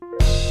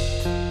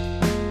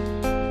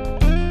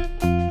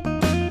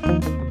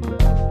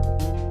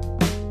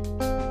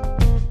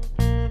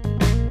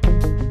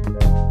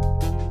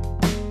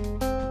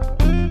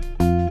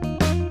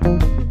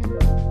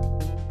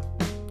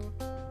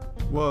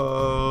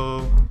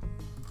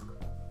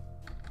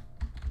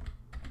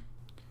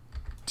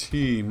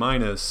T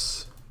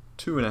minus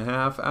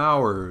 2.5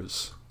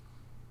 hours.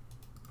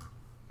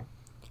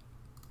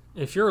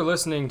 If you're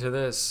listening to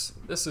this,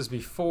 this is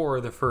before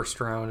the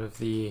first round of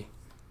the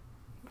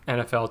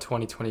NFL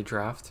 2020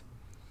 draft.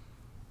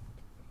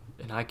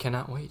 And I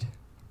cannot wait.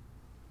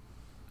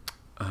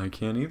 I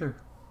can't either.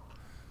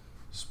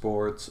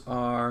 Sports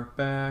are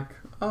back.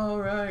 All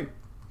right.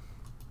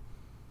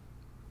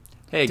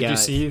 Hey, Did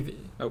guys. you see?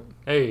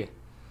 Hey.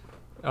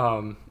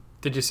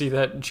 Did you see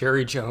that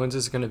Jerry Jones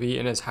is going to be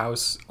in his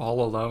house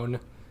all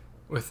alone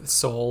with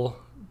sole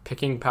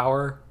picking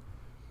power?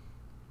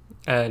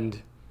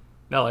 And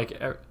now, like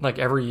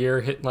every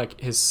year,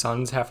 his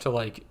sons have to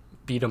like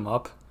beat him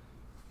up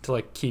to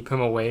like keep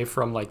him away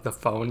from like the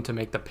phone to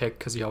make the pick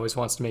because he always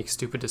wants to make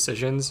stupid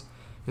decisions.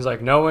 He's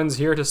like, no one's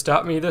here to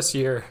stop me this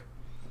year.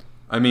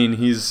 I mean,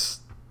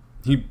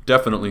 he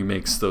definitely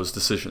makes those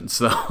decisions,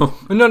 though.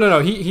 No.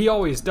 He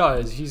always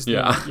does. He's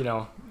Yeah.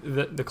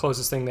 the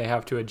closest thing they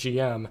have to a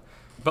GM.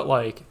 But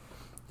like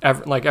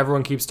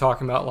everyone keeps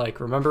talking about like,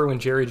 remember when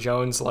Jerry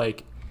Jones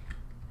like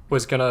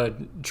was gonna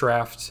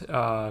draft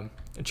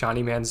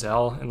Johnny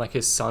Manziel and like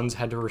his sons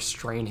had to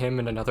restrain him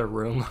in another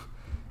room,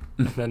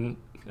 and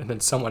then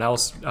someone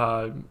else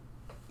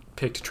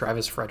picked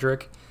Travis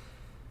Frederick.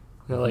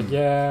 And they're like,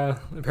 yeah,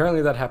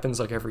 apparently that happens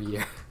like every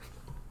year.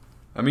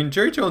 I mean,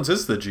 Jerry Jones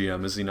is the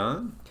GM, is he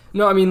not?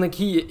 No, I mean like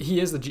he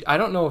is I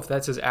don't know if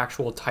that's his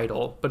actual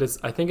title, but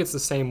I think it's the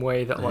same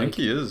way that I think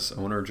he is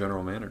owner,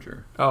 general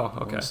manager. Oh, I okay.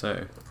 want to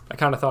say. I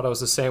kind of thought it was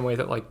the same way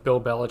that like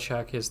Bill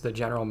Belichick is the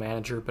general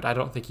manager, but I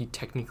don't think he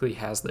technically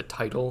has the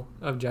title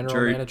of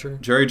general manager.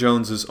 Jerry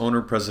Jones is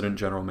owner, president,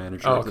 general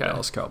manager of the okay.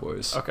 Dallas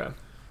Cowboys. Okay.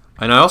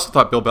 And I also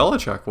thought Bill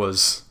Belichick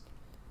was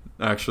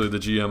actually the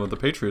GM of the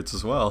Patriots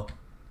as well.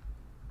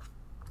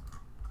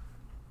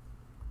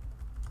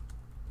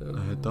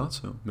 I had thought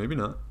so. Maybe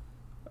not.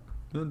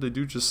 Yeah, they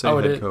do just say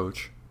head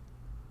coach.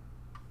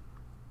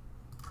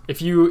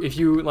 If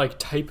you like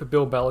type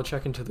Bill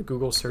Belichick into the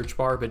Google search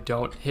bar but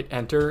don't hit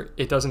enter,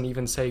 it doesn't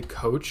even say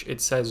coach. It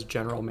says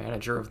general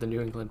manager of the New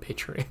England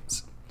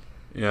Patriots.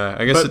 Yeah,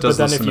 I guess it does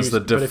list him as the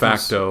de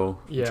facto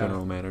yeah.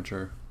 general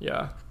manager.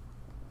 Yeah.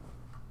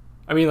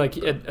 I mean, like,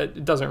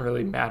 it doesn't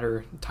really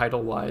matter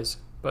title-wise,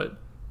 but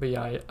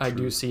yeah, I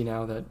do see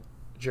now that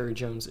Jerry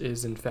Jones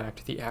is, in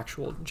fact, the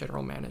actual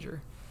general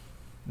manager.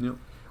 Yep.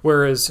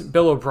 Whereas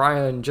Bill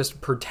O'Brien just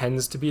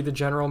pretends to be the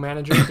general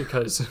manager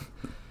because,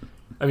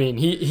 I mean,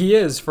 he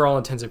is, for all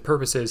intents and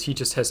purposes, he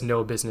just has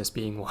no business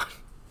being one.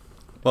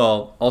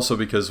 Well, also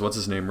because, what's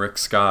his name, Rick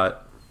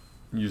Scott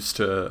used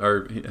to,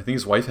 or I think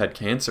his wife had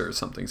cancer or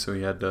something, so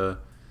he had to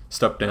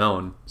step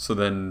down. So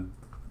then,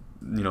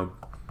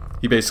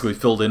 he basically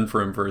filled in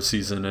for him for a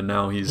season, and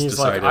now he's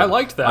decided, like, I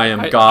liked that. I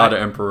am God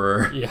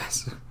Emperor.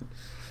 Yes.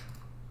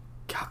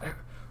 God.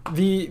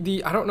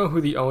 The I don't know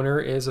who the owner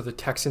is of the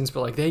Texans,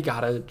 but like they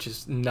gotta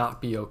just not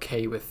be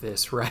okay with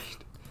this, right?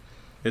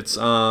 It's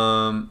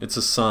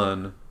a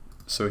son,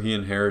 so he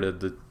inherited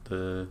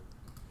the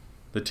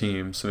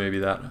team, so maybe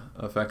that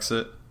affects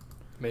it.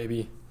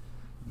 Maybe.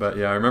 But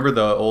yeah, I remember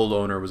the old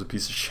owner was a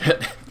piece of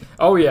shit.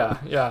 Oh yeah,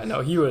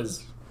 no, he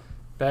was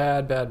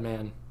bad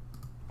man.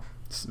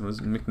 Was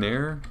it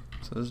McNair?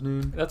 Is that his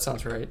name? That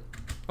sounds right.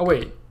 Oh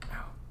wait,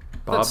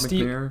 Bob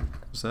McNair?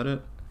 Was that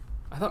it?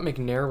 I thought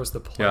McNair was the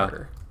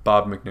player. Yeah,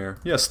 Bob McNair.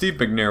 Yeah, Steve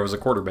McNair was a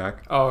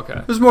quarterback. Oh,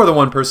 okay. There's more than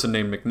one person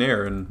named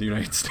McNair in the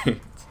United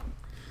States.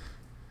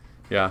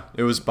 Yeah,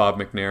 it was Bob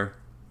McNair.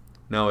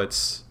 Now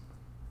it's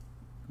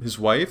his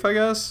wife, I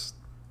guess?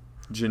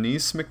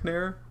 Janice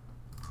McNair?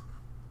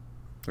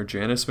 Or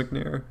Janice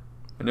McNair?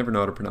 I never know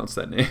how to pronounce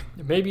that name.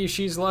 Maybe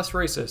she's less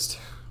racist.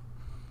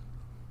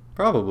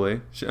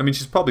 Probably.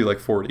 She's probably like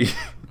 40.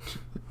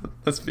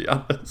 Let's be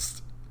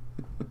honest.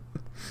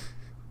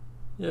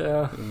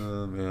 Yeah.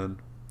 Oh, man.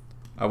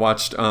 I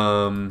watched,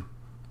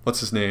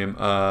 what's his name?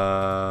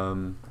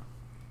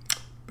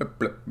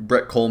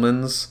 Brett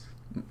Coleman's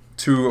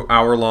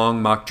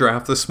 2-hour-long mock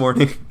draft this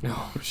morning.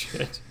 Oh,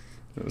 shit.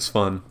 It was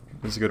fun.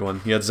 It was a good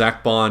one. He had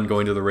Zach Bond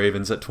going to the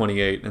Ravens at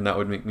 28, and that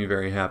would make me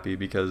very happy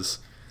because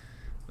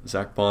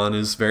Zach Bond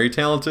is very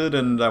talented,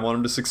 and I want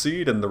him to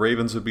succeed, and the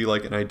Ravens would be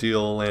like an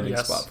ideal landing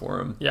spot for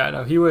him. Yeah,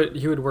 no, he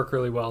would work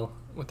really well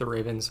with the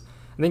Ravens.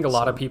 I think a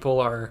lot of people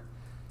are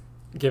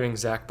giving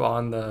Zach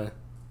Bond the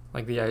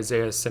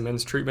Isaiah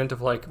Simmons treatment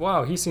of like,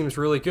 wow, he seems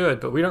really good,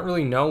 but we don't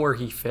really know where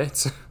he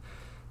fits.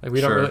 Like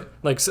we don't really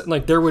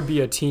like there would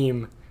be a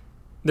team.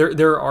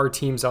 There are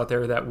teams out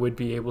there that would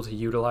be able to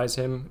utilize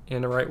him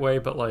in the right way,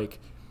 but like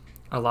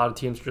a lot of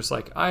teams are just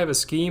like, I have a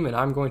scheme and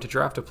I'm going to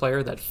draft a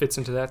player that fits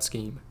into that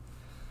scheme.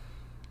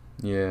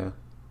 Yeah,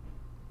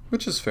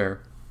 which is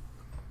fair.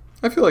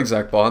 I feel like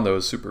Zach Bond, though,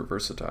 is super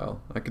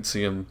versatile. I could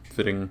see him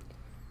fitting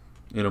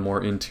in a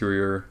more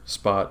interior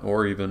spot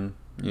or even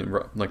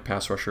like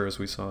pass rusher, as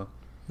we saw.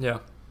 Yeah.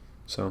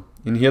 So,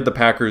 and he had the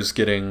Packers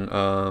getting,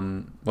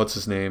 what's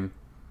his name?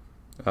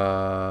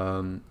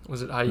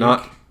 Was it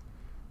Ayuk?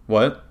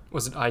 What?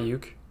 Was it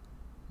Ayuk?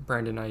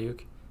 Brandon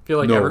Ayuk? I feel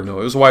like no,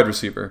 it was a wide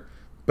receiver.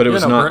 But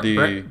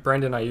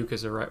Brandon Ayuk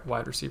is a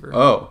wide receiver.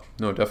 Oh,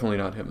 no, definitely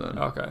not him then.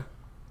 Okay.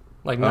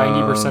 Like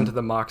 90% of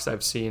the mocks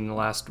I've seen in the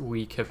last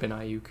week have been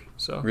Ayuk.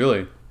 So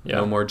Really? Yeah.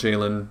 No more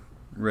Jalen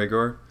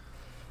Reagor?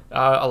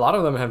 a lot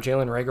of them have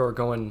Jalen Reagor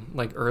going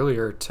like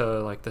earlier to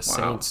like the Wow.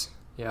 Saints.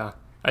 Yeah,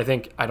 I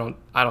think I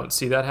don't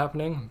see that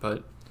happening,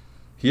 but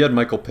He had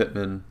Michael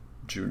Pittman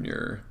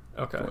Jr.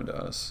 okay. going to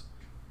us.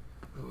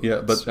 Ooh, Yeah,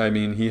 that's- but I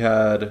mean, he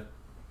had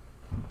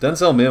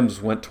Denzel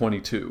Mims went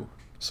 22,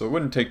 so it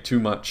wouldn't take too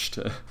much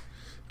to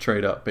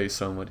trade up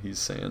based on what he's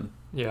saying.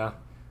 yeah,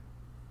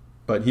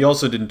 But he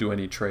also didn't do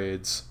any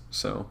trades,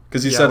 so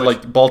because he Yeah, said which-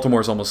 like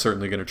Baltimore's almost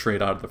certainly going to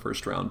trade out of the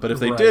first round. But if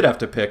they Right. did have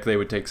to pick, they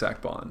would take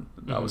Zach Bond.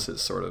 That Mhm. was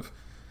his sort of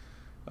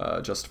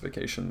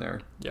justification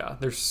there. yeah.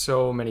 There's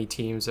so many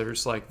teams that are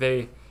just like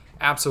they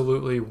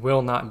absolutely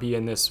will not be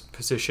in this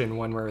position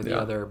one way or the Yeah.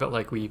 other, but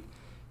like we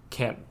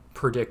can't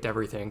predict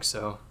everything,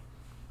 so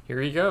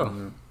here you go.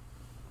 Yeah.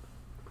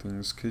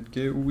 Things could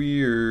get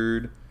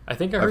weird. I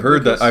think I've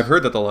heard Lucas-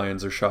 that the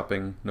Lions are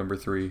shopping number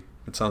 3.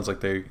 It sounds like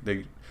they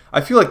I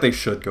feel like they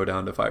should go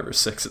down to 5 or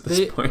 6 at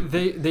this point.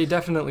 They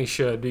definitely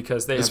should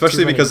because they have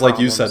Especially too many because, like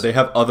you problems. said, they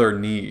have other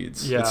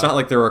needs. Yeah. It's not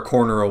like they're a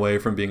corner away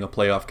from being a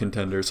playoff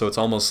contender. So it's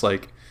almost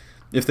like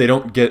if they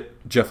don't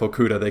get Jeff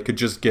Okuda, they could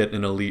just get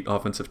an elite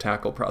offensive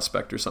tackle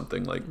prospect or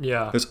something. Like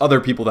Yeah. there's other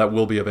people that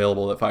will be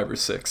available at 5 or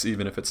 6,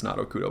 even if it's not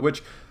Okuda.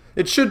 Which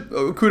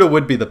Okuda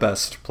would be the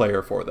best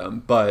player for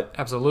them, but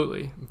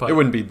Absolutely, but it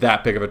wouldn't be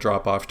that big of a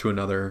drop off to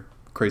another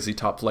crazy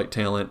top flight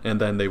talent,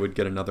 and then they would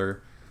get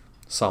another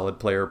solid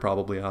player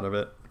probably out of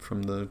it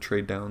from the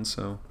trade down.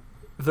 So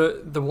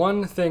the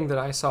one thing that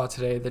I saw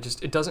today that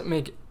just it doesn't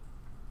make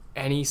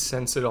any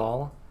sense at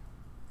all,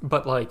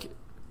 but like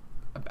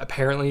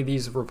apparently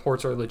these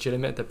reports are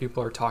legitimate that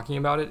people are talking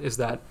about it, is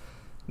that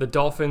the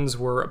Dolphins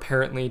were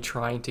apparently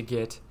trying to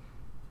get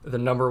the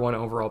number 1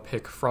 overall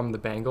pick from the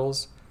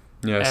Bengals,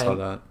 yeah, I saw And-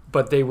 that.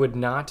 but they would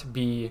not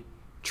be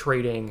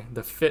trading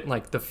the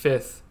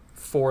fifth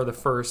for the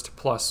first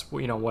plus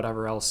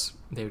whatever else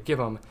they would give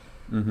them.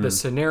 Mhm. The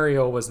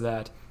scenario was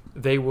that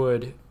they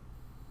would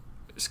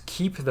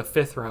keep the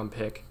 5th round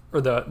pick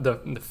or the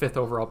 5th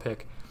overall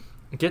pick,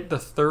 get the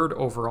 3rd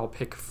overall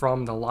pick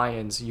from the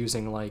Lions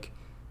using like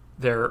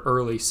their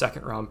early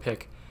 2nd round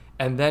pick,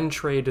 and then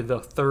trade the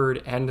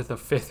 3rd and the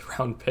 5th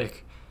round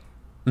pick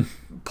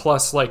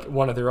plus like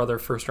one of their other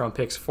 1st round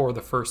picks for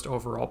the 1st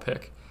overall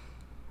pick.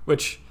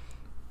 Which,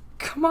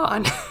 come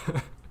on.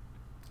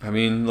 I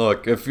mean,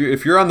 look, if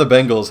you're on the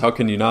Bengals, how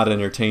can you not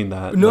entertain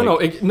that?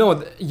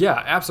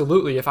 Yeah,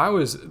 absolutely. If I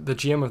was the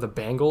GM of the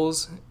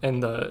Bengals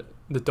and the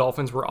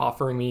Dolphins were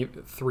offering me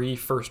 3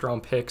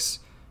 first-round picks,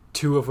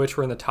 2 of which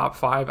were in the top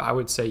 5, I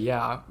would say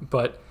yeah.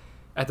 But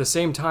at the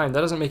same time, that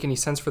doesn't make any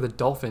sense for the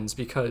Dolphins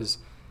because,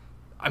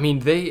 I mean,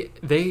 they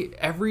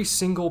every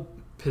single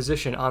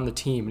position on the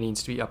team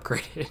needs to be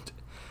upgraded.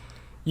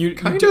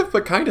 Kind of,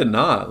 but kind of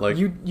not. Like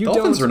You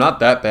Dolphins don't- are not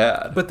that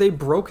bad. But they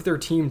broke their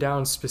team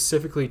down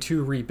specifically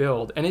to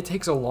rebuild, and it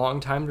takes a long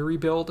time to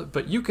rebuild,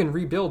 but you can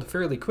rebuild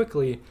fairly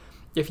quickly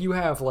if you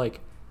have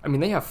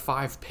they have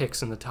 5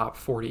 picks in the top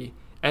 40,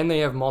 and they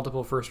have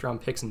multiple first-round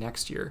picks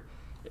next year.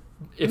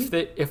 If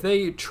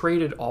they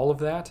traded all of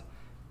that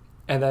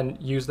and then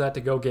used that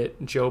to go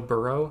get Joe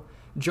Burrow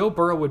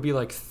would be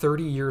like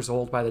 30 years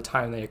old by the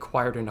time they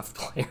acquired enough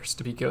players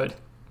to be good.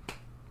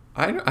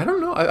 I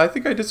don't know. I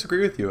think I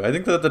disagree with you. I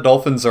think that the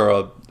Dolphins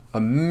are a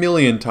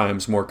million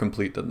times more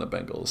complete than the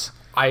Bengals.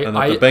 And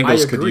that the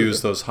Bengals could agree.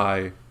 use those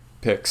high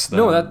picks.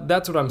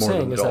 That's what I'm more than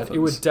saying the is that it Dolphins.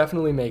 would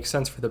definitely make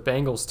sense for the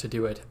Bengals to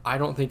do it. I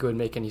don't think it would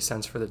make any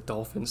sense for the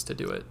Dolphins to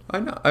do it. I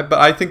know, but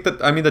I think that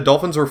the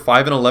Dolphins were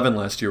 5-11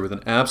 last year with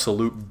an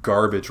absolute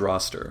garbage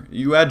roster.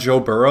 You add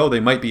Joe Burrow, they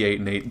might be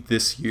 8-8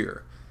 this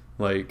year.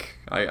 Like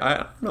I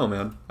don't know,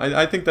 man.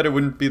 I think that it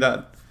wouldn't be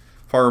that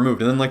far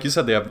removed. And then, like you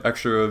said, they have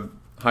extra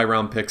high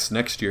round picks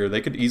next year. They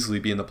could easily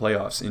be in the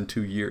playoffs in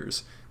 2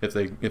 years if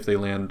they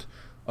land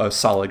a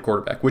solid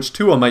quarterback. Which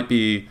Tua might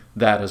be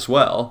that as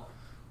well,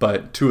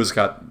 but Tua's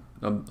got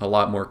a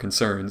lot more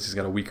concerns. He's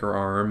got a weaker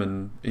arm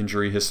and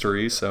injury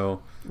history,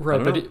 so.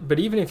 Right, I don't know. but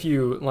even if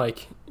you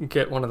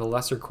get one of the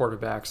lesser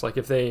quarterbacks, like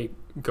if they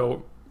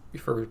go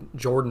for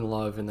Jordan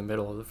Love in the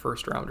middle of the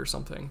first round or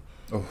something,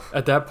 Oh.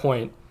 at that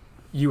point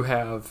you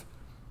have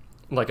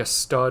like a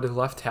stud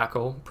left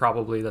tackle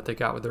probably that they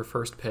got with their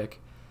first pick,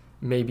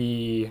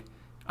 maybe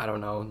I don't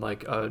know,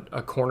 like a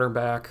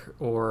cornerback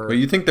or But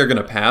you think they're going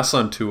to pass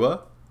on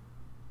Tua?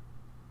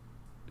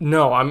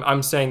 no,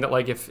 I'm saying that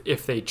like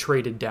if they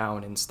traded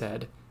down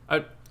instead,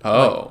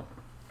 Oh.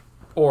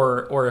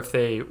 or if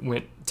they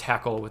went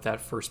tackle with that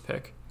first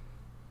pick.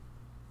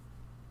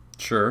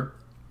 Sure.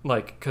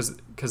 Like,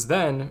 because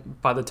then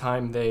by the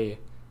time they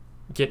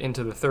get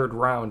into the 3rd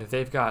round,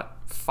 they've got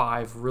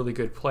 5 really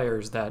good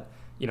players that,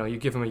 you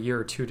give them a year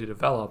or 2 to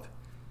develop.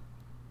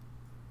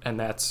 And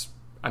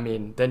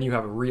then you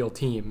have a real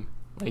team.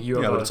 Like you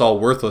have Yeah, but it's all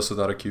worthless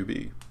without a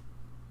QB.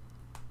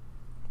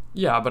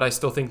 Yeah, but I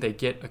still think they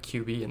get a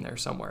QB in there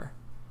somewhere.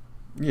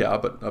 Yeah,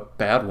 but a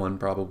bad one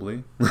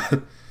probably.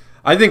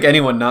 I think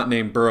anyone not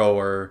named Burrow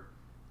or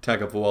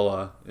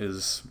Tagovailoa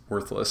is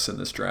worthless in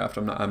this draft.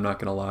 I'm not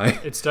gonna lie.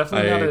 It's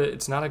definitely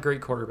it's not a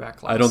great quarterback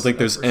class. I don't think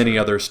there's any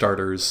sure. other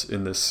starters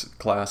in this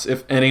class.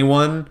 If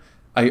anyone,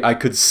 I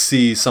could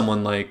see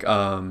someone like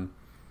a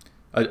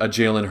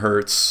Jalen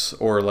Hurts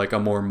or like a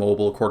more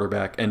mobile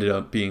quarterback ended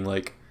up being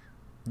like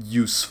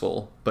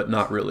useful, but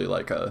not really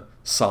like a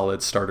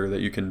solid starter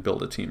that you can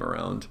build a team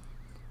around.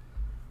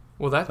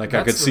 Well, like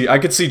I could see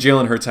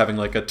Jalen Hurts having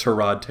like a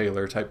Tyrod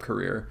Taylor type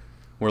career,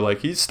 where like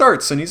he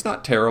starts and he's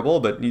not terrible,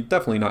 but he's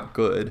definitely not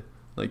good.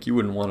 Like you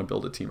wouldn't want to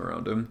build a team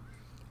around him.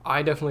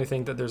 I definitely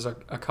think that there's a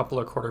couple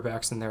of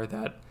quarterbacks in there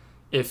that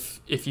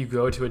if you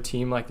go to a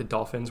team like the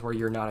Dolphins where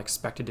you're not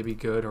expected to be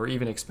good or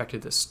even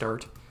expected to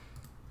start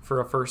for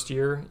a first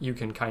year, you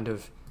can kind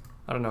of,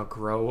 I don't know,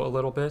 grow a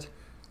little bit.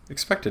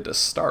 Expected to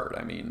start.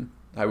 I mean,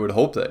 I would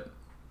hope that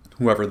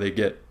whoever they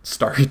get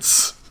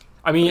starts.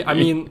 I mean,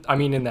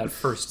 in that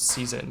first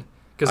season.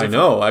 I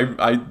know.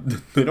 I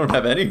they don't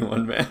have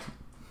anyone, man.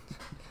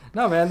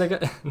 No, man, they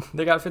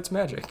got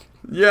Fitzmagic.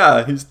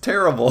 Yeah, he's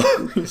terrible.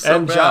 He's so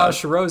and bad.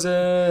 Josh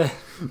Rosen.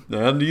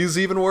 And he's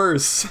even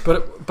worse.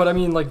 But I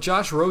mean, like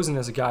Josh Rosen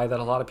is a guy that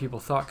a lot of people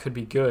thought could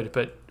be good,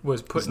 but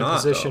was put in a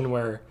position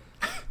where.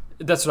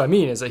 That's what I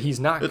mean, is that he's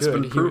not it's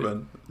good. It's been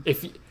proven.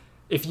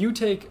 If you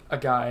take a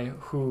guy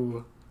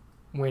who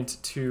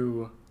went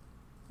to,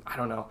 I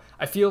don't know,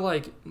 I feel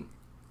like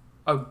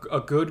a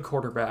good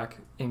quarterback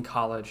in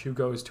college who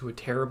goes to a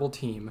terrible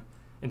team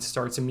and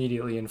starts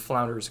immediately and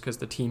flounders because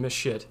the team is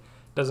shit,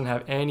 doesn't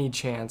have any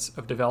chance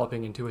of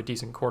developing into a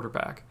decent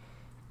quarterback.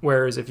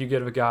 Whereas if you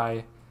get a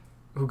guy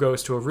who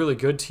goes to a really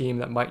good team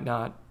that might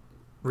not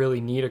really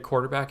need a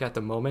quarterback at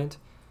the moment,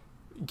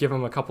 give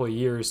him a couple of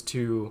years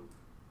to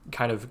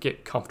kind of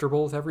get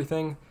comfortable with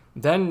everything,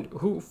 then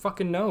who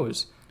fucking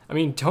knows? I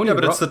mean, Yeah,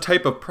 but it's the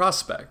type of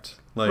prospect.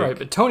 Like, right,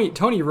 but Tony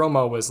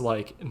Romo was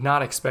like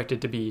not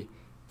expected to be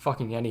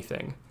fucking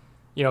anything.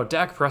 You know,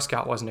 Dak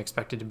Prescott wasn't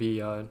expected to be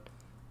a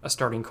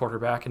starting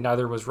quarterback, and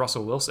neither was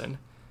Russell Wilson.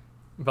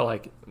 But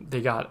like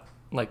they got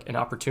like an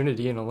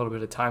opportunity and a little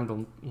bit of time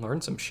to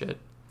learn some shit.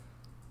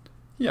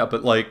 Yeah,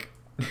 but like,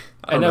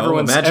 and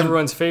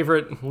everyone's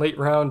favorite late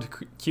round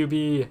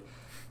QB,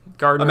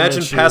 Gardner.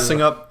 Imagine Minshew.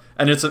 passing up,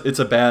 and it's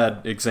a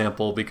bad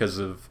example because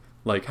of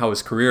like how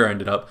his career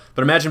ended up.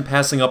 But imagine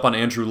passing up on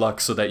Andrew Luck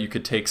so that you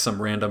could take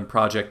some random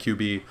project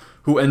QB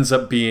who ends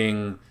up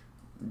being,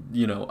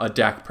 you know, a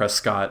Dak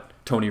Prescott,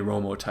 Tony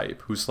Romo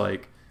type, who's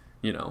like,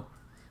 you know,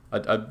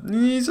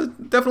 he's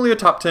definitely a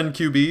top 10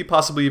 QB,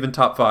 possibly even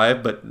top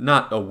 5, but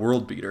not a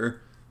world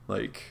beater.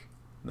 Like,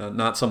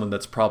 not someone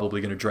that's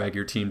probably going to drag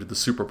your team to the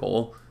Super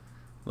Bowl.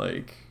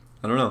 Like,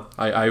 I don't know.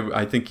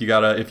 I think you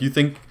gotta, if you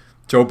think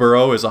Joe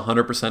Burrow is 100%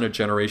 a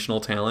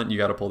generational talent, you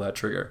gotta pull that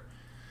trigger.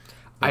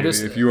 Like,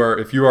 if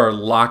you are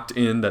locked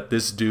in that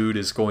this dude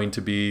is going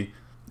to be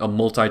a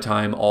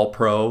multi-time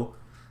All-Pro,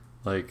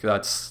 like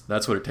that's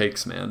what it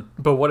takes, man.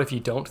 But what if you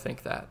don't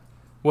think that?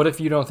 What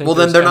if you don't think? Well,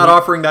 then they're not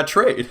offering that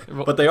trade,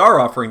 but they are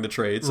offering the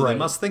trade, so right. They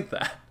must think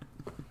that.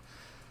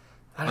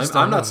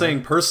 I'm not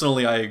saying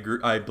personally I agree,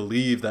 I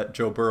believe that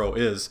Joe Burrow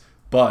is,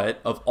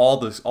 but of all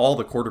the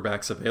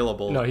quarterbacks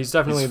available, no, he's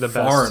definitely the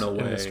far best and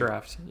away, in this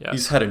draft. Yeah,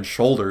 he's head and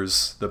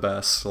shoulders the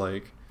best.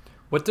 Like,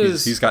 what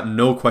does he's got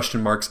no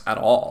question marks at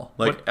all.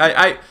 Like,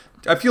 I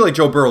feel like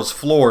Joe Burrow's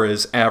floor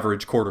is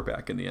average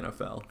quarterback in the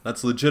NFL.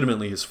 That's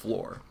legitimately his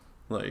floor.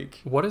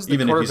 Like, what is the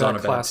even quarterback if he's on a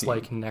class bad team.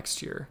 like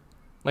next year?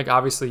 Like,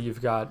 obviously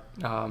you've got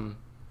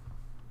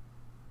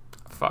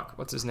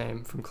what's his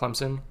name from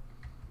Clemson?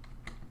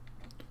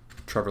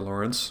 Trevor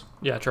Lawrence.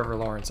 Yeah, Trevor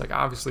Lawrence. Like,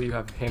 obviously you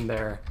have him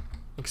there,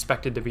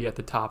 expected to be at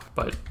the top.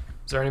 But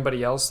is there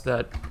anybody else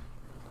that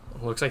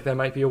looks like that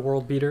might be a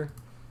world beater?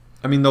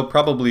 I mean, they'll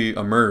probably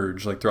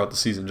emerge like throughout the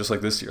season, just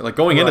like this year. Like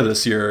going into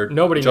this year,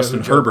 nobody Justin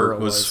knew who Joe Herbert Burrow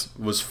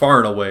was far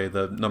and away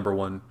the number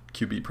one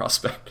QB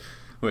prospect,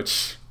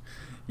 which,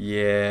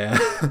 yeah,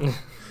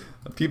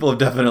 people have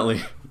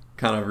definitely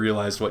kind of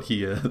realized what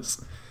he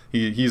is.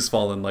 He's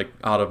fallen like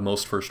out of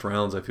most first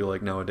rounds, I feel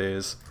like,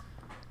 nowadays.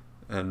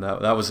 And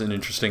that was an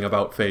interesting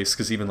about face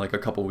because even like a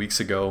couple weeks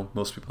ago,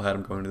 most people had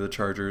him going to the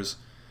Chargers.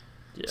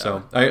 Yeah.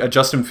 So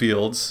Justin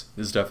Fields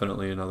is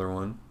definitely another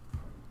one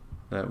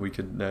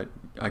that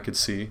I could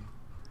see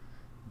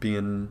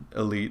being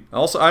elite.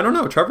 Also, I don't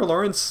know, Trevor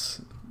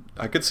Lawrence,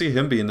 I could see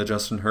him being the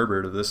Justin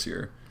Herbert of this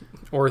year.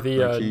 Or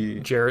the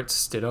Jarrett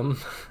Stidham.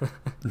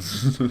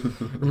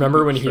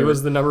 Remember when he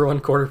was the number one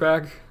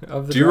quarterback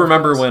of the Do you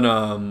remember class?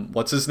 when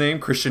what's his name?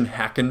 Christian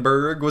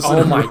Hackenberg was the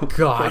Oh my number one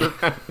god.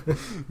 quarterback?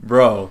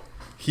 Bro,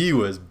 he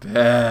was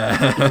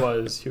bad.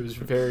 He was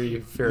very,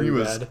 very He bad.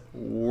 was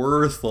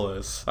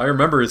worthless. I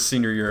remember his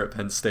senior year at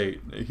Penn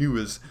State. He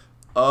was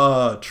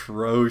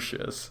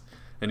atrocious.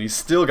 And he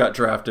still got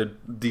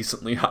drafted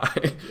decently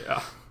high.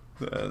 Yeah.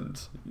 And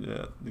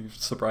yeah,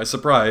 surprise,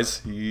 surprise,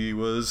 he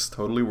was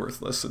totally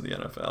worthless in the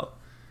NFL.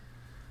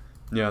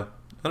 Yeah,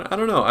 I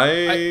don't know.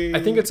 I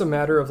think it's a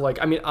matter of like,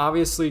 I mean,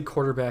 obviously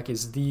quarterback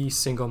is the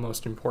single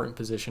most important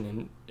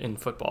position in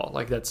football.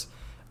 Like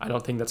I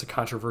don't think that's a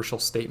controversial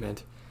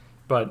statement,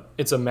 but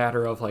it's a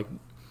matter of like,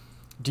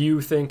 do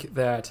you think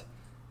that,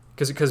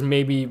 because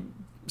maybe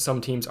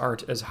some teams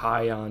aren't as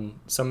high on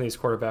some of these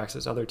quarterbacks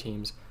as other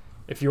teams.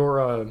 If you're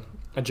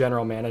a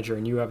general manager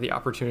and you have the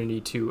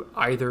opportunity to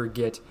either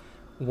get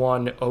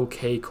one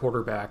okay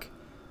quarterback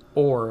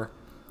or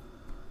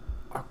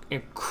an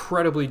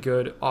incredibly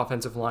good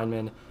offensive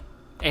lineman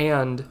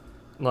and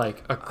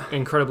like an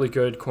incredibly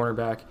good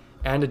cornerback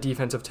and a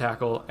defensive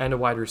tackle and a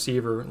wide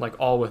receiver, like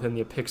all within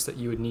the picks that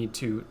you would need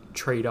to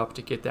trade up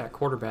to get that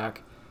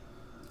quarterback,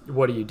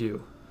 what do you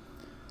do?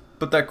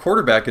 But that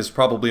quarterback is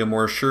probably a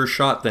more sure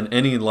shot than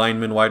any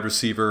lineman, wide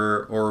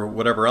receiver, or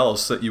whatever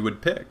else that you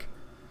would pick.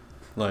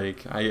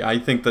 Like, I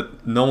think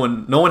that no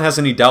one has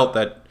any doubt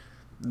that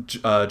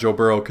Joe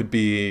Burrow could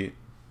be,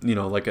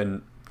 like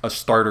a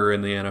starter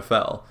in the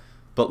NFL.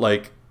 But,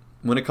 like,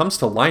 when it comes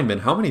to linemen,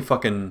 how many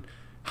fucking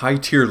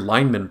high-tier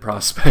lineman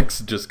prospects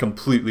just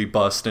completely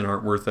bust and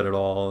aren't worth it at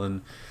all?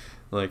 And,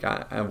 like,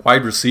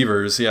 wide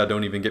receivers,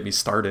 don't even get me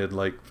started.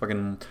 Like,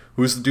 fucking,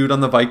 who's the dude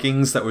on the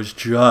Vikings that was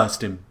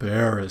just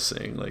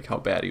embarrassing, like, how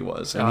bad he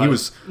was? And he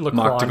was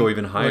mocked to go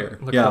even higher.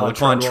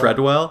 Laquan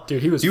Treadwell.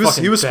 Dude, he was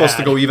supposed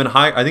to go even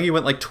higher. I think he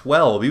went, like,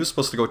 12. He was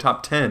supposed to go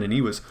top 10, and he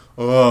was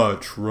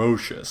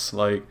atrocious.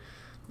 Like,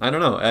 I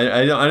don't know.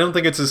 I don't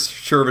think it's as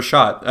sure of a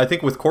shot. I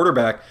think with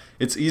quarterback,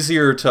 it's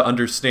easier to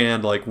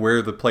understand, like,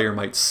 where the player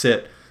might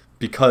sit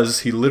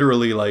because he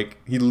literally, like,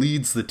 he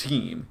leads the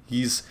team.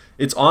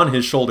 It's on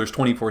his shoulders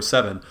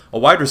 24/7. A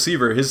wide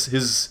receiver,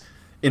 his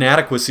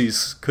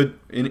inadequacies could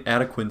You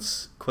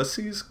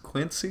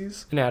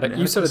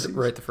said it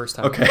right the first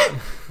time. Okay,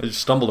 I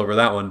just stumbled over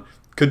that one.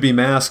 Could be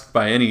masked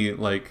by any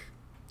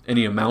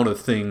amount of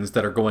things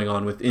that are going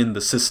on within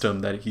the system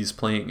that he's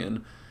playing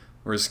in.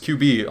 Whereas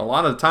QB, a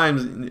lot of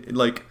times,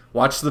 like,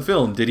 watch the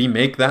film. Did he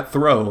make that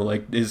throw?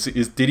 Like,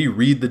 did he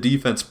read the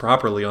defense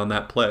properly on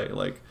that play?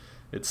 Like,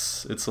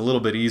 it's a little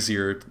bit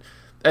easier,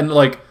 and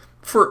like.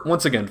 For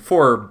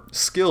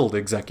skilled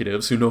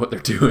executives who know what they're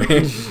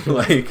doing,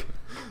 like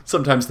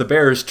sometimes the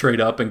Bears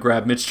trade up and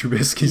grab Mitch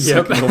Trubisky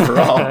second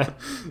overall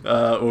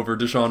over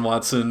Deshaun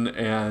Watson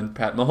and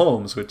Pat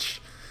Mahomes,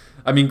 which,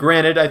 I mean,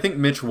 granted, I think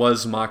Mitch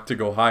was mocked to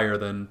go higher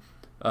than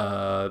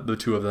the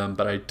two of them,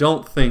 but I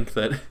don't think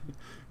that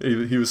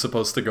he was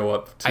supposed to go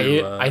up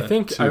to...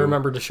 I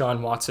remember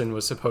Deshaun Watson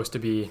was supposed to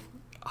be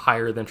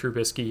higher than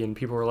Trubisky, and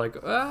people were like,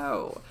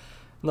 oh...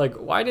 Like,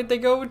 why did they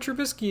go with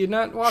Trubisky and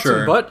not Watson?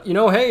 Sure. But,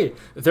 hey,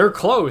 they're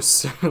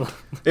close.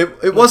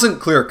 It wasn't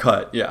clear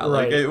cut, yeah.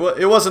 Right. Like,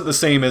 it wasn't the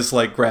same as,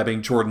 like,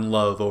 grabbing Jordan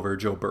Love over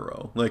Joe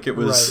Burrow. Like, it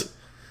was... Right.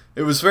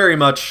 It was very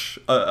much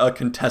a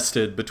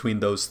contested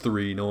between those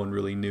three. No one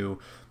really knew.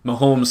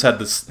 Mahomes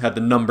had the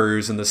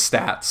numbers and the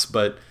stats,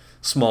 but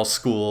small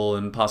school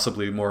and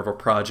possibly more of a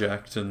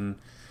project, and...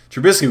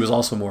 Trubisky was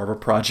also more of a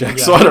project,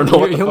 so I don't know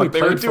what the fuck they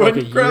were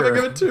doing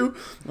grabbing him too.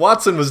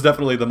 Watson was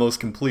definitely the most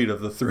complete of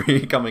the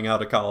three coming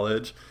out of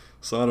college,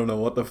 so I don't know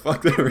what the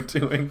fuck they were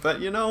doing. But,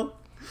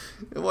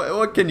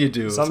 what can you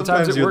do?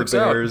 Sometimes it works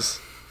out.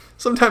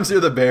 Sometimes you're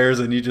the Bears,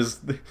 and you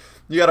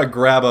gotta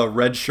grab a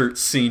redshirt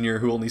senior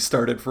who only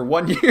started for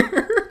 1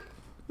 year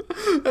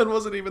and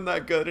wasn't even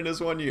that good in his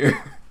 1 year.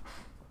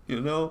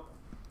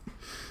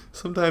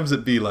 Sometimes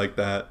it be like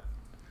that,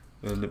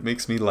 and it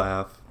makes me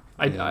laugh.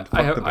 I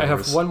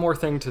have one more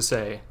thing to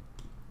say.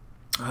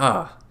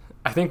 I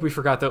think we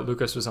forgot that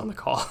Lucas was on the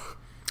call.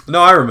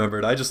 No, I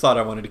remembered. I just thought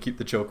I wanted to keep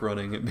the joke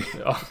running at me.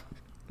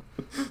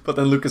 But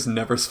then Lucas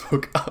never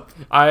spoke up.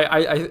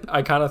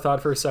 I kind of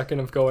thought for a second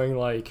of going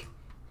like,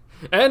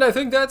 and I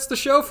think that's the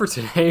show for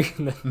today.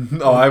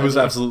 No, I was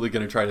absolutely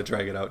going to try to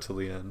drag it out till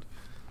the end.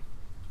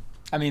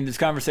 I mean, this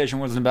conversation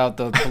wasn't about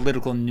the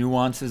political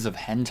nuances of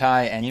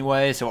hentai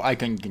anyway, so I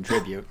couldn't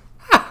contribute.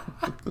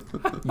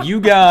 You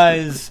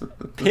guys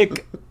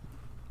pick...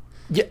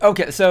 Yeah,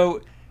 okay,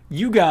 so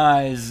you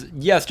guys,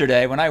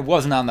 yesterday, when I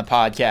wasn't on the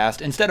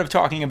podcast, instead of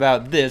talking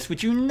about this,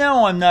 which I'm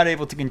not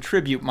able to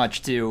contribute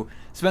much to,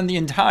 spend the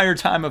entire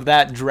time of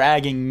that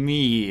dragging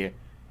me.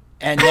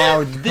 And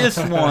now this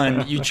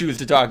one, you choose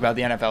to talk about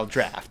the NFL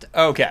draft.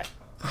 Okay.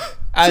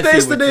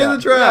 Today's the day of the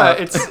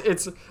draft.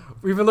 Yeah,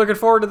 we've been looking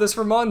forward to this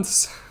for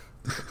months.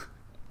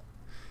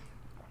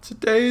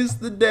 Today's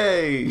the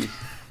day.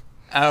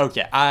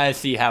 Okay, I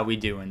see how we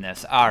do in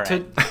this. All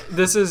right.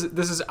 This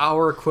is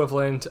our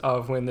equivalent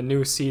of when the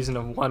new season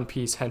of One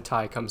Piece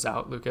hentai comes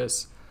out,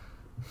 Lucas.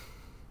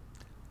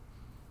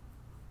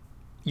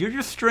 You're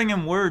just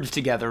stringing words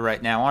together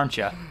right now, aren't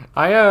you?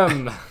 I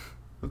am.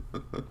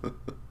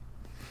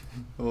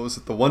 What was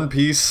it? The One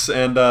Piece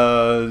and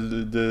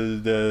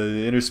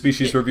the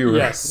Interspecies Reviewer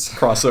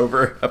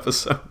crossover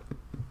episode.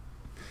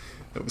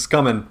 It was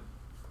coming.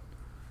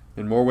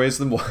 In more ways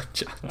than one.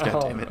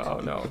 God damn it. Oh,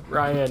 no.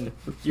 Ryan,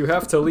 you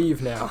have to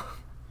leave now.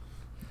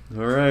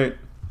 All right.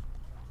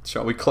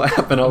 Shall we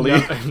clap and I'll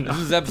leave? No. This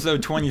is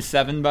episode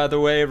 27, by the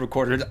way,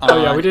 recorded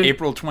on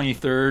April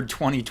 23rd,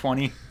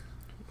 2020.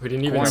 We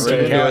didn't even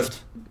say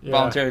cast,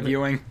 voluntary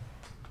viewing.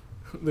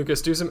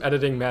 Lucas, do some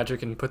editing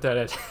magic and put that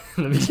at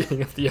the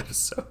beginning of the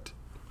episode.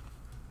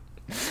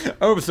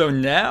 Oh, so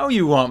now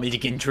you want me to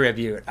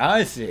contribute.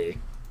 I see.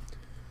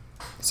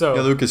 So,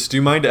 Lucas, do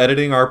you mind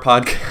editing our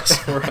podcast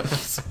for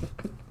us?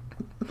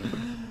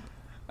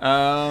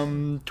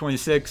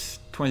 26,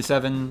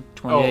 27,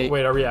 28. Oh,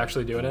 wait, are we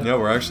actually doing it? Yeah,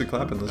 we're actually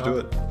clapping. Let's do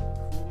it.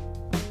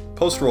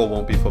 Post roll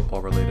won't be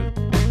football related.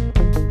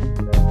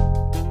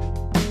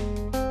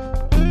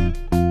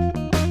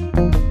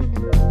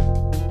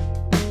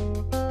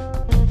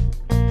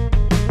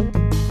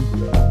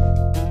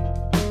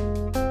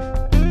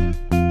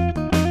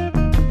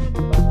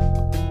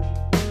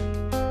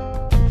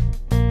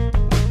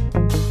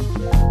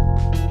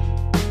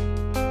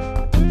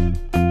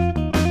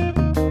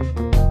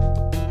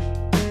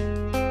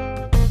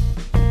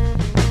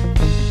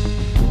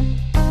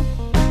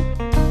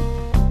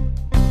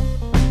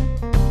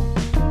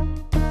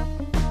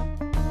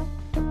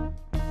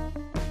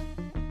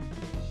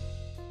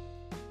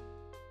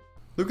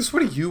 Lucas, what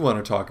do you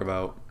want to talk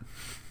about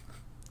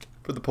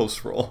for the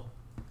post roll?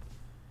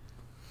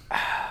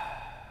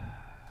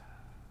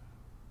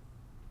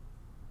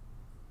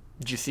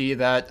 Did you see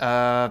that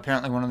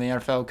apparently one of the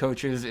NFL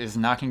coaches is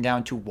knocking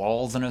down 2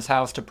 walls in his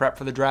house to prep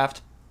for the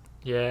draft?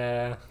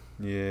 Yeah.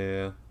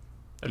 Yeah.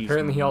 These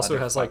Apparently he also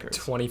has like motherfuckers.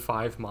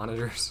 25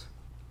 monitors.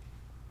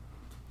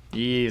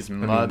 These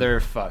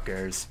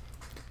motherfuckers.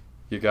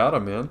 You got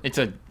him, man.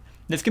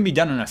 This can be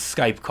done on a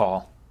Skype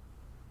call.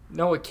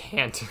 No, it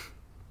can't.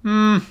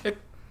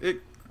 It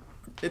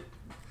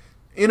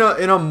in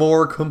a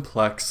more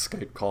complex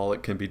Skype call,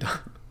 it can be done.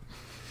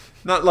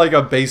 Not like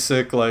a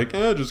basic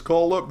just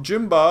call up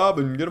Jim Bob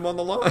and get him on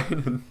the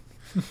line, and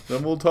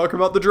then we'll talk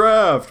about the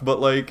draft. But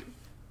like,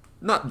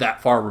 not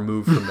that far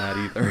removed from that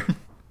either.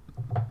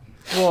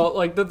 Well,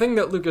 like the thing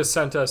that Lucas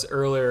sent us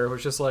earlier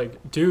was just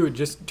like, dude,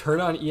 just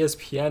turn on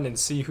ESPN and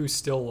see who's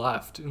still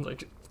left. And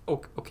like,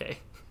 okay.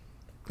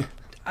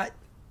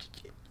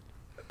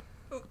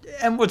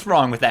 And what's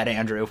wrong with that,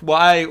 Andrew?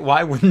 Why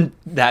wouldn't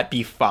that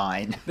be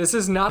fine? This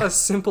is not a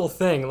simple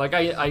thing. Like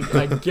I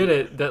get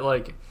it that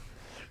like,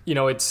 you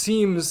know, it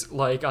seems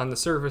like on the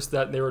surface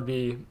that there would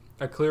be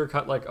a clear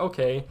cut like,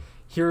 okay,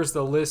 here's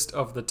the list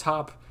of the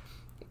top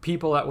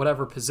people at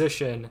whatever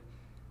position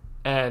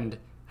and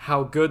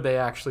how good they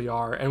actually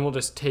are, and we'll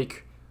just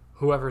take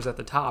whoever's at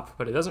the top,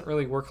 but it doesn't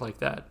really work like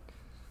that.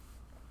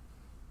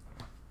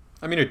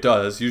 I mean, it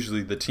does.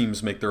 Usually the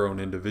teams make their own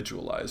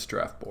individualized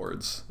draft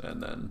boards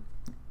and then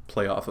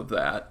play off of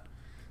that.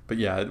 But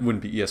yeah, it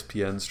wouldn't be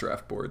ESPN's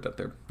draft board that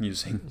they're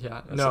using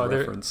as a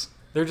reference.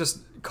 They're just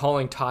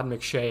calling Todd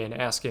McShay and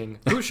asking,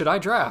 who should I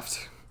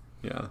draft?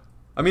 Yeah.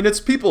 I mean,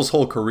 it's people's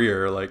whole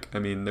career. Like, I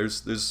mean,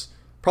 there's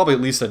probably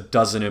at least a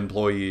dozen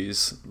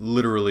employees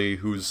literally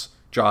whose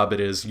job it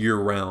is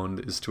year-round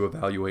is to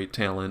evaluate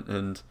talent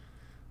and,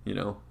 you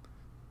know,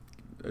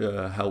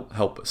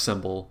 help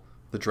assemble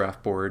the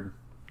draft board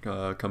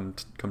come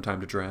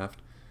time to draft.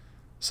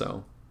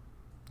 So,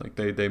 like,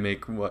 they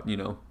make, what, you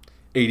know,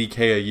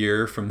 $80K a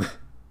year from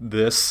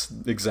this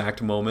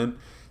exact moment.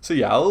 So,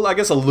 yeah, I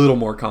guess a little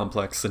more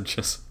complex than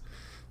just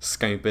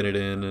Skyping it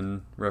in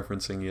and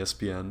referencing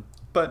ESPN.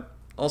 But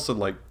also,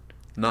 like,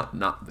 not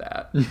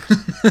that.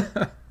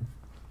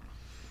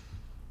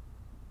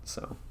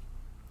 So,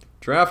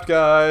 draft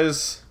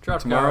guys.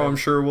 Draft Tomorrow, guys. I'm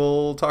sure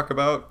we'll talk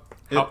about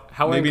it.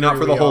 How maybe angry not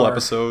for the we whole are.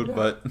 episode, Yeah.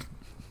 but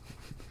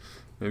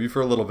maybe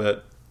for a little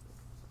bit.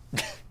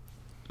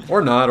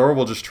 Or not, or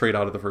we'll just trade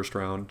out of the first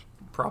round,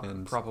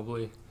 And-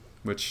 Probably.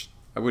 which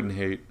I wouldn't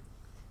hate.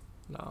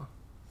 No.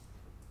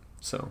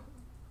 So,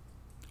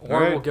 Or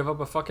All right. we'll give up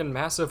a fucking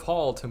massive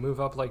haul to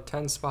move up like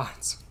 10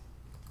 spots.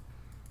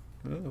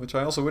 yeah, which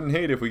I also wouldn't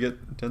hate if we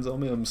get Denzel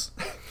Mims.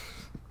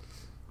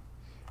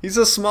 He's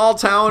a small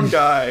town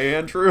guy,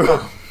 Andrew.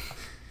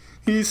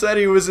 He said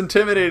he was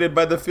intimidated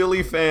by the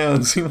Philly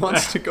fans. He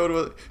wants to go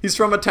to he's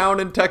from a town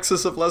in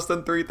Texas of less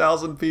than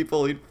 3,000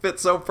 people. He'd fit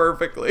so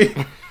perfectly.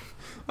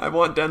 I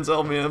want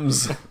Denzel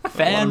Mims. I want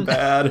him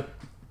bad.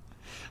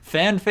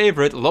 Fan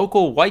favorite,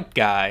 local white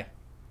guy.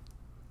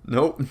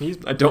 Nope. He's-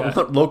 I don't yeah.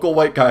 want local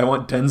white guy. I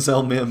want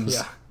Denzel Mims.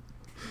 Yeah.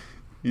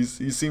 He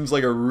seems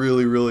like a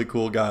really, really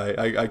cool guy.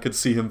 I could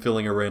see him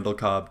filling a Randall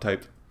Cobb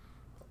type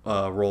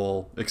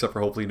role, except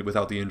for hopefully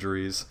without the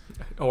injuries.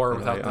 Or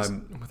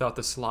And without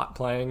the slot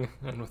playing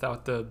and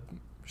without the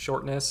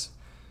shortness.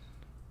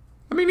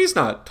 I mean, he's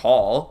not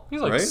tall.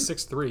 He's like right?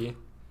 6'3".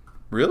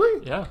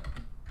 Really? Yeah.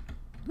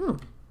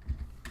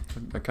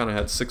 I kind of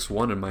had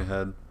 6'1" in my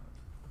head.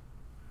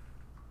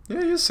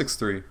 Yeah, he is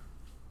 6'3".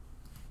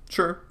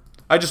 Sure.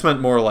 I just meant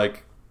more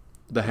like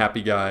the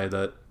happy guy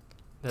that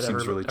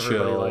seems really everybody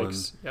chill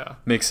likes. and Yeah.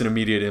 makes an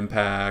immediate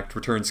impact,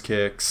 returns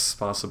kicks,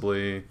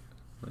 possibly.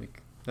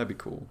 Like, that'd be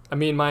cool. I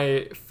mean,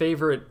 my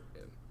favorite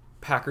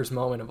Packers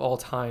moment of all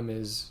time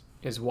is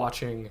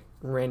watching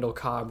Randall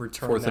Cobb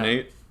return 4th and that-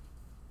 8.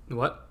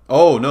 What?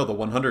 Oh, no, the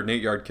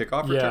 108-yard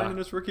kickoff Yeah. return in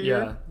his rookie Yeah,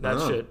 year? that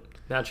Oh. shit.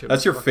 That shit. That's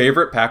was your fucking-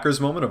 favorite Packers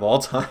moment of all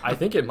time? I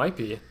think it might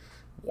be.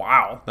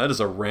 Wow. That is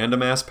a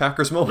random-ass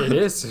Packers moment.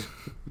 It is.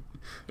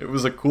 It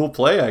was a cool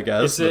play, I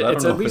guess. It's, but I don't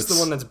it's know at if least the it's-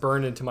 one that's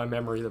burned into my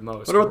memory the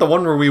most. What about the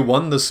one where we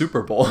won the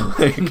Super Bowl?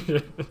 Like,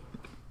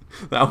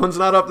 that one's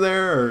not up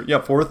there? Or, yeah,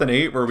 4th and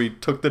 8, where we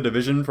took the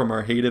division from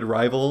our hated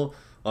rival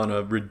on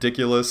a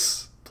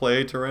ridiculous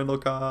play to Randall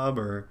Cobb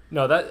or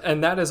No,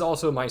 that is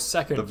also my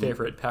second The-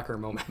 favorite Packer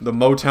moment. the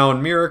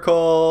Motown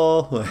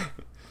Miracle, like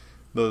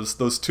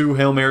those two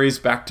Hail Marys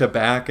back to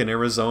back in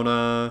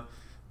Arizona,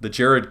 the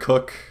Jared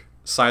Cook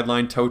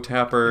sideline toe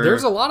tapper.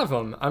 There's a lot of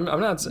them. I'm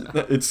not.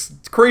 It's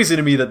crazy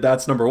to me that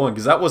that's number one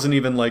because that wasn't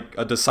even like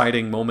a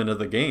deciding moment of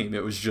the game.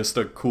 It was just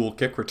a cool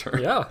kick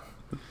return. Yeah.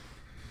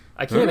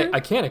 I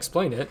can't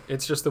explain it.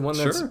 It's just the one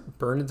that's Sure.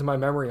 burned into my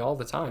memory all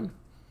the time.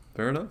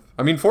 Fair enough.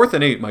 I mean, 4th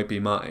and 8 might be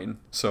mine.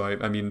 So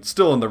I mean,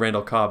 still in the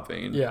Randall Cobb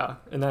vein. Yeah,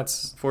 and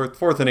that's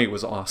Fourth and 8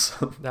 was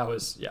awesome. that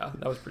was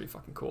pretty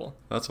fucking cool.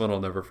 That's one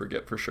I'll never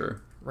forget for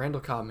sure.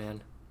 Randall Cobb,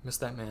 man, miss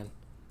that man.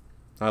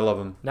 I love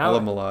him. I Now-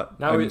 love him a lot.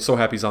 now I'm so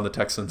happy he's on the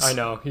Texans. I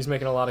know he's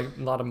making a lot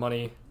of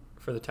money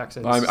for the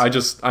Texans.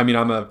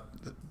 I'm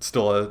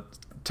still a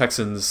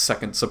Texans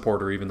second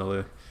supporter, even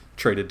though they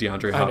traded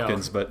DeAndre I know.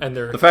 Hopkins. But And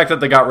they're- the fact that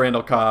they got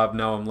Randall Cobb,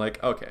 now I'm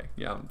like, okay,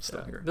 yeah, I'm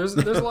still here. There's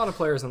a lot of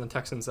players on the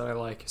Texans that I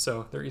like,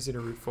 so they're easy to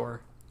root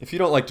for. If you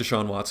don't like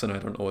Deshaun Watson, I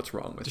don't know what's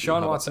wrong with you. How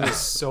Deshaun about Watson that? is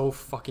so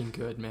fucking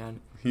good, man.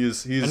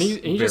 He's And he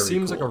very just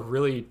seems like a cool.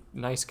 really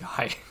nice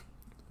guy.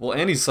 Well,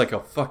 and he's like a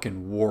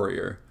fucking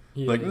warrior.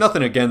 He Like is.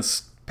 nothing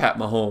against Pat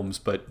Mahomes,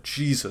 but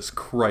Jesus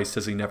Christ,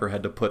 has he never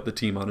had to put the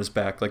team on his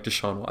back like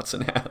Deshaun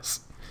Watson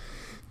has.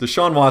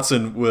 Deshaun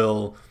Watson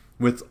will,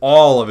 with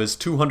all of his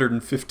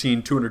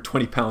 215,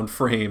 220-pound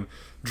frame,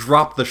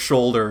 drop the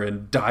shoulder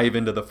and dive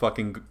into the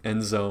fucking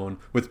end zone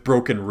with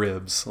broken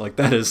ribs. Like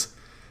that is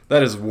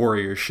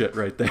warrior shit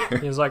right there.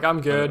 He was like,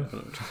 I'm good.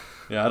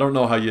 Yeah, I don't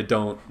know how you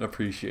don't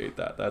appreciate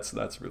that. That's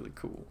really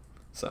cool.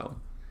 So,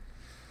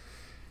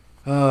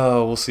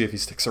 we'll see if he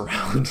sticks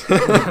around.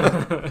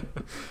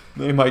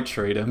 They might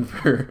trade him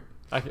for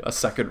a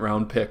second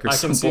round pick or I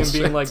some can see him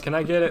bullshit. being like, "Can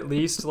I get at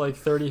least like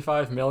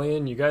 35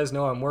 million? You guys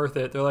know I'm worth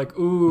it." They're like,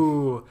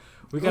 "Ooh,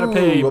 we gotta Ooh,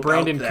 pay about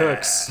Brandon that."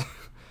 Cooks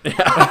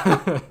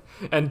Yeah.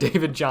 and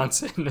David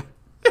Johnson."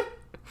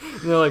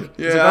 And they're like,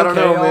 he's Yeah, like, I don't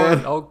know, "Okay,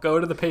 man." I'll go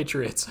to the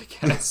Patriots, I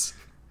guess."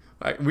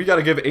 We got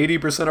to give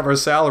 80% of our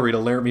salary to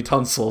Laramie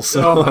Tunsil,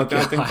 so Oh my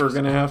I think we're God.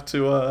 gonna have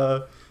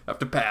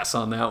to pass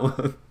on that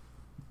one.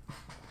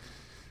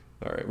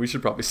 All right, we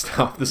should probably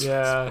stop this.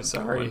 Yeah, this is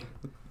sorry. going.